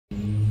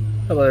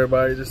Hello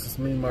everybody, this is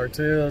me,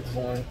 Martell.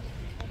 This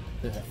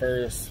is the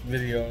first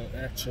video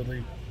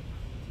actually.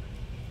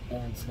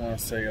 I just want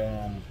to say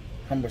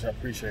how much I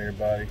appreciate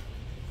everybody.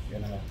 You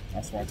know, I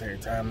just want to take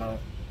time out.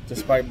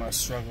 Despite my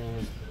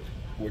struggles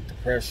with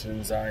depression,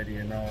 anxiety,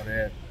 and all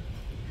that,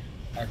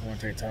 I just want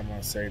to take time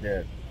out to say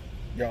that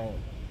y'all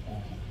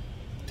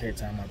take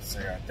time out to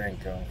say I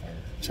thank y'all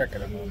for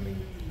checking up on me,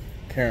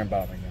 caring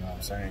about me, you know what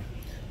I'm saying?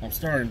 I'm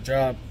starting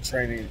job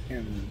training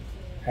in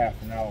half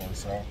an hour or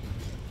so.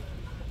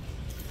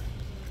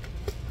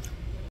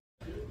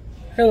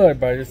 Hello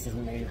everybody, this is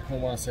me. I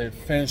want to say,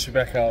 finish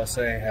back how I was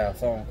saying, have a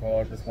phone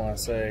call. I just want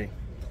to say,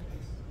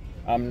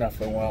 I'm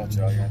nothing without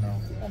y'all, you know.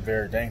 I'm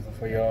very thankful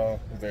for y'all.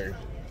 I'm very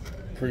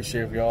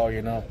appreciative of y'all,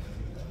 you know.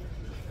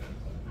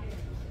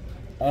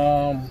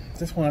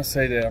 Just want to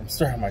say that I'm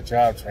starting my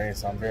job training,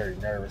 so I'm very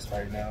nervous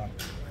right now.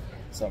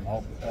 So I'm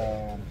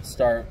hoping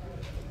start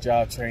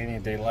job training.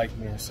 If they like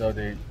me, so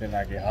then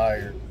I get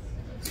hired.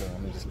 So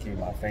I'm gonna just keep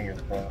my fingers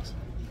crossed.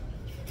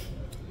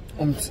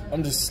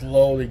 I'm just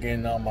slowly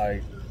getting on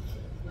my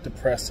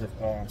depressive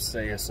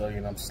state, so you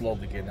know I'm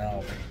slowly getting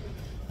out.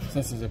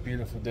 Since it's a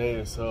beautiful day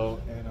or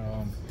so, and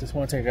just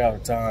want to take out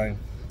the time.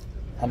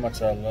 How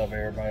much I love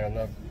everybody.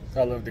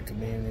 I love the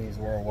communities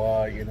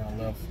worldwide. You know, I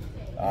love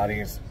the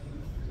audience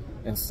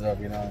and stuff.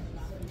 You know,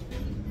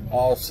 I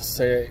always just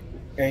say it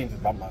ain't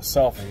about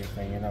myself or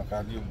anything. You know,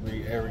 'cause I do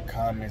read every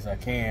comment I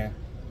can,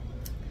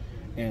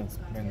 and it's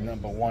been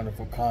number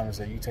wonderful comments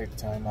that you take the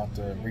time out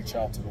to reach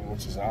out to me,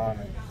 which is an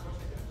honor.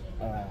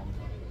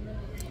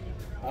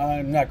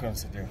 I'm not gonna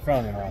sit there in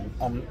front of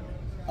them.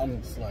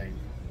 I'm just like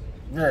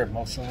very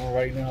emotional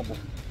right now, but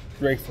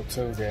grateful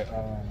too that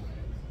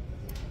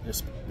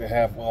just to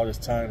have all this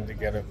time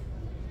together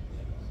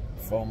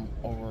from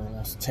over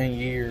almost 10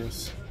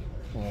 years.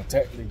 Well,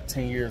 technically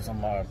 10 years on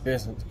my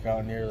business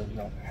account, nearly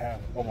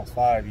almost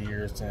 5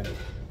 years, and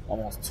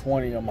almost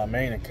 20 on my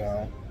main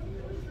account.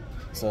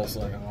 So it's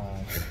like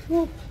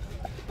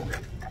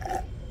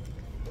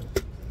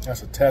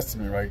that's a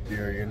testament right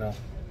there, you know.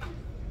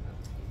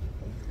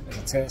 A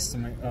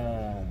testament.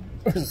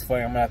 Which is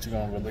funny. I'm actually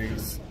gonna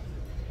release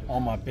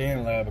on my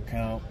BandLab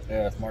account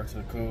as Marks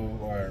of the Cool,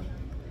 or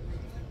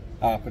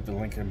I'll put the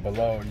link in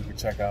below. You can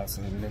check out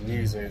some of the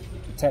music.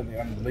 Technically,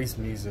 I'm released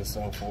music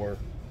so forth.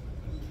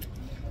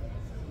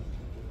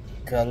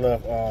 Cause I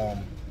love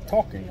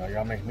talking.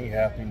 Y'all make me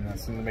happy, and I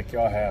seem to make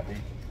y'all happy.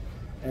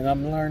 And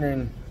I'm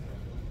learning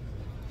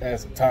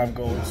as time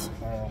goes.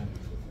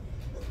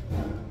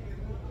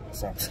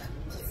 So I'm just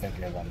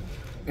thinking as I'm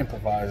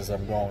improvising as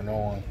I'm going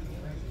on.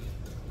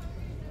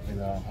 You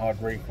know, how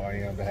grateful I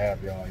am to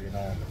have y'all, you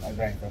know. I'm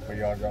thankful for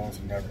y'all those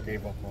who never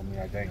gave up on me.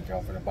 I thank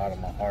y'all from the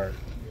bottom of my heart.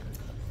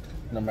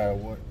 No matter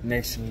what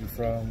nation you're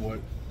from,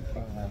 what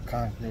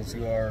continent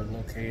you are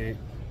located,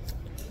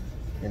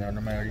 you know,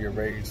 no matter your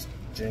race,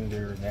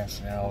 gender,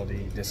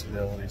 nationality,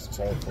 disabilities, and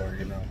so forth,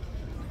 you know.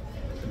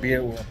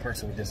 Being a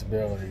person with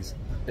disabilities,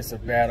 it's a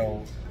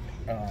battle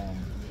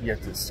you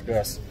have to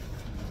discuss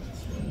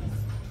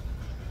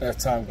as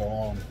time goes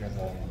on, because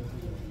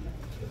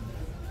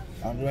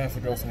I'm glad for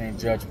those who ain't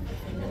judge me,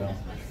 you know.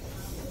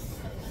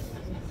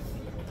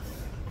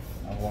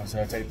 I want to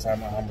say I take the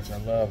time out how much I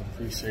love and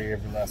appreciate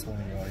every last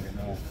one of y'all, you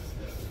know.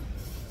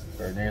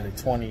 For nearly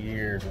 20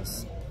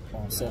 years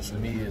on social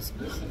media, it's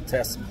a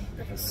testament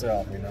of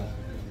itself, you know.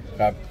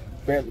 I've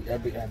been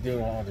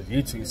on the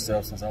YouTube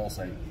stuff since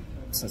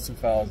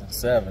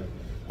 2007.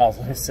 I was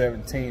only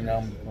 17, now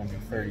I'm going to be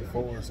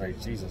 34, it's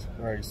like, Jesus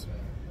Christ.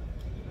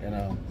 You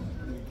know,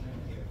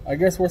 I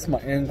guess what's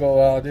my end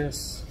goal out of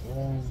this?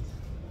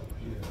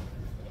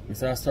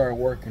 So I started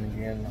working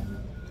again.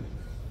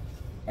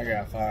 I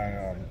gotta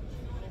find,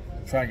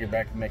 try to get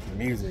back to making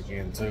music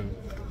again too.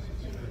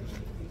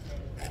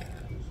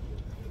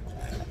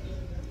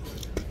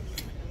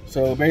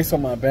 So based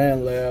on my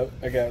BandLab,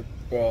 I got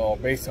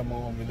based on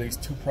my release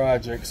 2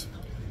 projects.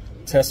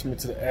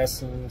 Testament to the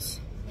Essence,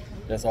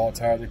 that's all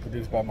entirely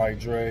produced by Mike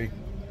Dre,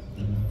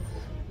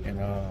 and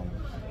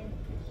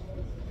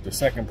the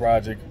second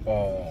project,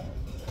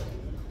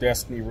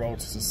 Destiny Road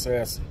to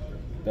Success,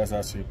 that's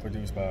actually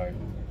produced by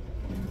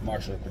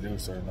Marshall,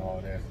 producer, and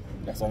all that.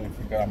 That's only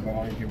because I'm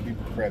only giving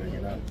people credit,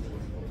 you know.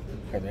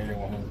 Because they're the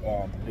one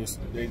who produced,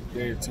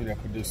 they're the two that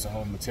produced the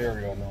whole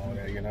material and all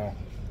that, you know.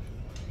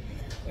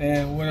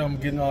 And when I'm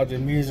getting all the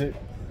music,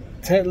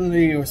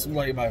 technically it was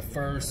like my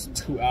first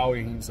 2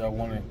 outings I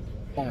wanted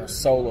on a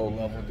solo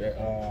level. That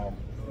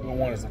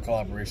one is a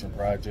collaboration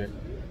project,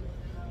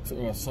 so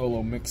a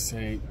solo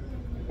mixtape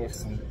with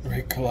some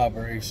great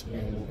collaboration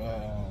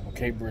with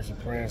Kate Bush and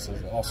Prince,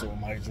 also with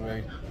Mike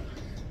Dre.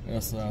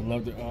 Yes, I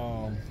love the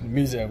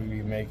music that we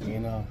be making, you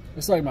know.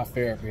 It's like my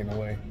therapy in a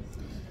way.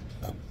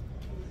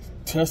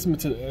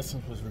 Testament to the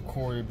Essence was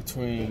recorded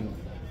between,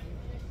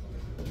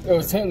 it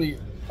was technically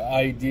an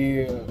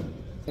idea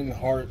in the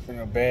heart in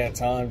a bad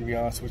time, to be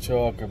honest with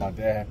y'all, because my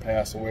dad had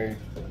passed away.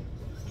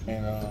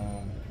 And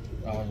I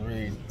was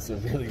really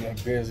severely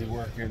busy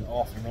working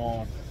off and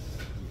on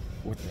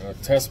with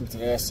Testament to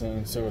the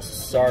Essence. So it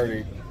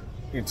started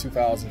in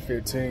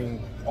 2015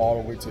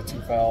 all the way to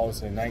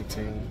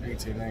 2019,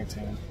 18,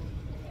 19.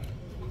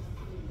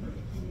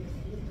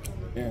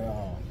 And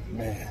oh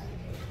man.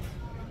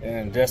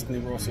 And Destiny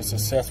Road to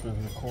Success was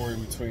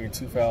recorded between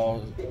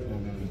 2000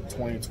 and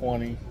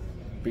 2020,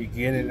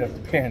 beginning of the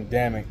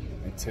pandemic,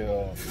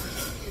 until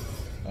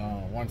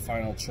one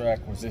final track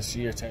was this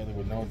year, technically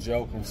with No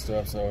Joke and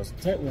stuff. So it's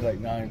technically like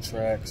 9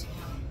 tracks.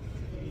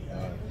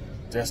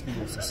 Destiny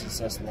Road to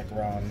Success was like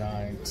around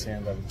 9,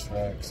 10, 11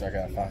 tracks. I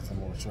got 5 some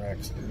more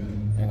tracks.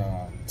 And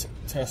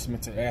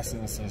Testament to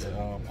Essence is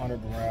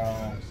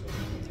underground,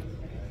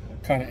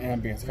 kind of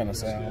ambient kind of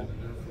sound.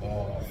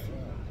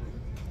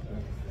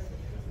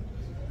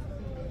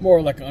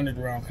 More like an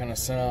underground kind of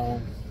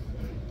sound,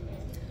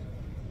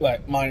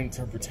 like my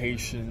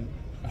interpretation,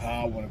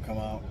 how I want to come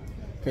out.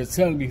 Because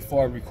telling me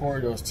before I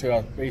recorded those two,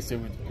 I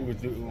basically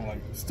would do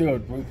like still a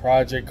group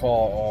project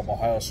called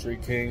Ohio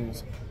Street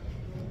Kings.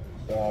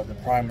 The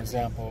Prime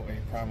Example,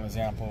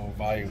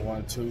 Volume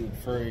 1, 2, and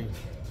 3.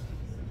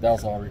 That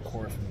was all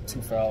recorded from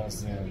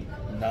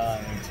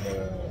 2009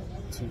 to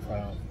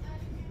 2000.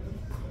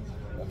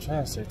 I'm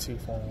trying to say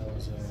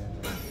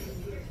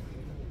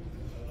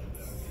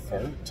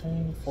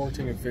 2013,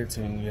 14, and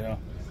 15, you know.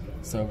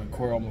 So we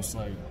record almost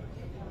like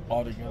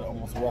altogether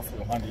almost roughly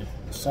 100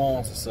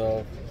 songs or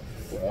so.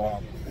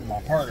 My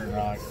partner and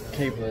I,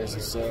 K-Blaze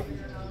and stuff.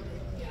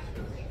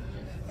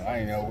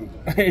 I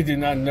did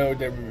not know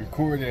that we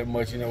recorded that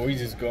much, you know. We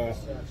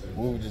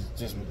were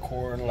just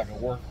recording like a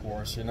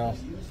workhorse, you know.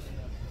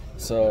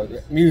 So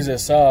music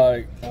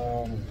aside,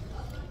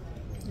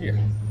 yeah,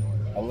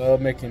 I love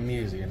making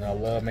music and I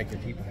love making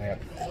people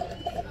happy.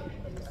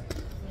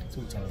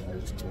 2 times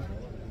words too.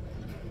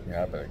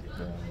 Yeah, I better get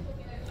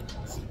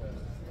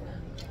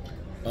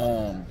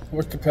going.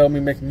 What compelled me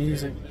to make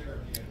music?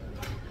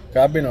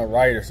 I've been a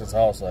writer since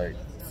I was like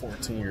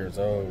 14 years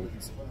old.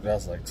 That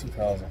was like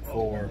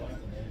 2004.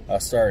 I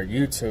started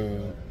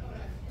YouTube.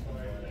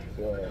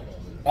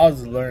 I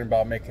was learning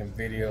about making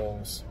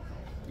videos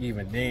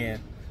even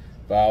then,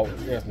 but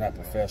it was not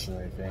professional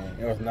or anything.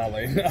 It was not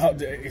like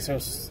nowadays. It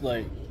was just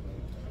like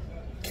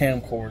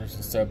camcorders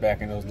and stuff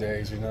back in those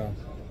days, you know.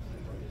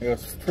 It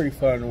was pretty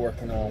fun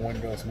working on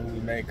Windows Movie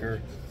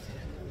Maker.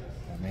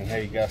 I mean,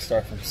 hey, you gotta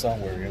start from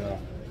somewhere, you know.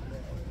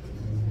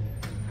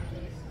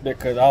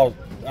 Because I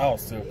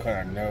was still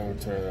kind of new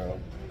to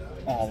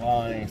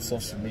online,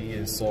 social media,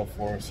 and so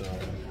forth. So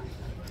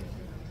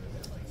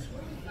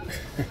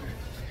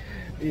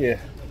yeah.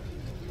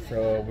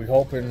 So we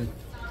hoping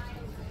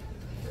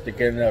to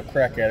get a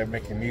crack at it,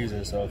 making music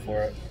and so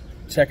forth.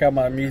 Check out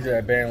my music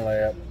at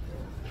BandLab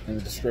in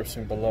the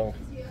description below.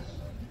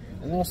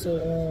 And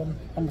also,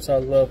 how much I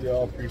love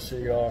y'all,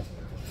 appreciate y'all.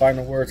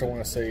 Final words I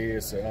want to say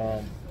is,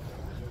 I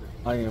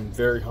am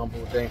very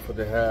humble, thankful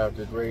to have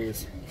the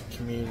greatest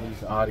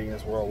community,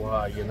 audience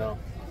worldwide, you know.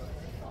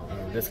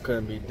 And this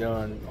couldn't be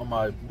done. On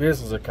my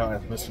business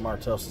account, Mr.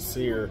 Martel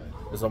Sincere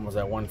is almost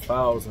at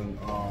 1,000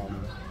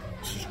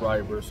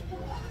 subscribers.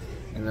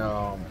 And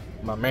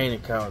my main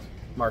account,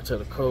 Martel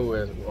the Co,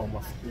 is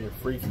almost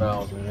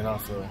 3,000, you know.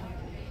 So,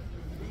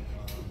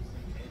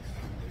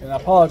 and I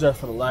apologize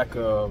for the lack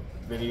of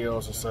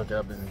videos and stuff.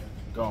 I've been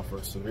going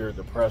for severe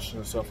depression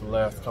and stuff for the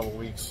last couple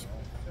weeks.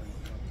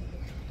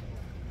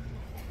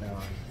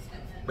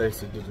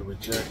 Basically due to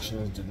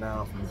rejections,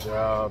 denial from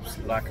jobs,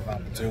 lack of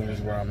opportunities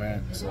where I'm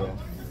at. So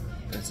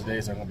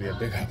today's not gonna be a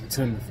big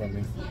opportunity for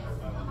me.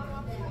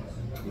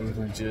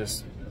 Even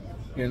just,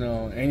 you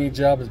know, any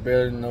job is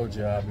better than no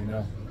job, you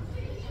know.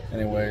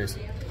 Anyways,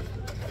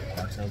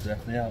 Martel's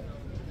definitely out.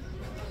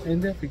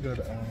 And definitely go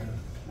to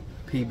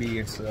PB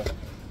and stuff.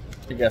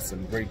 They got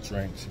some great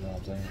drinks, you know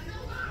what I'm saying?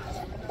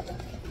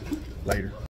 Later.